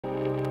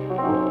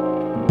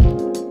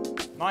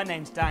My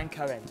name's Dan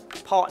Cohen,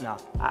 partner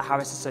at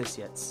Harris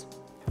Associates.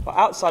 But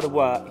outside of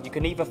work, you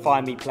can either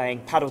find me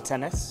playing paddle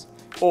tennis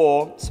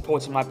or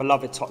supporting my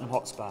beloved Tottenham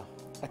Hotspur.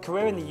 A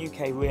career in the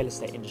UK real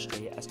estate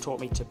industry has taught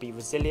me to be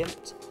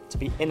resilient, to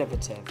be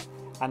innovative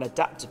and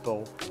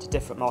adaptable to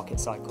different market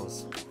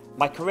cycles.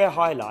 My career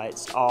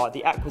highlights are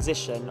the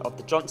acquisition of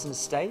the Johnson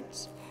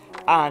Estate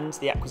and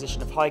the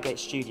acquisition of Highgate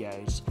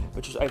Studios,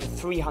 which was over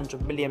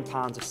 £300 million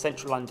of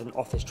central London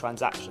office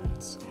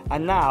transactions.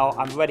 And now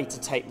I'm ready to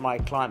take my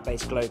client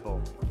base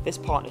global. This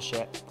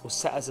partnership will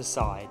set us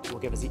aside, will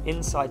give us the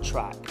inside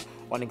track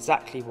on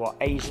exactly what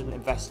Asian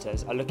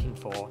investors are looking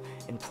for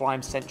in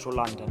prime central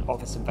London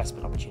office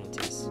investment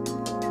opportunities.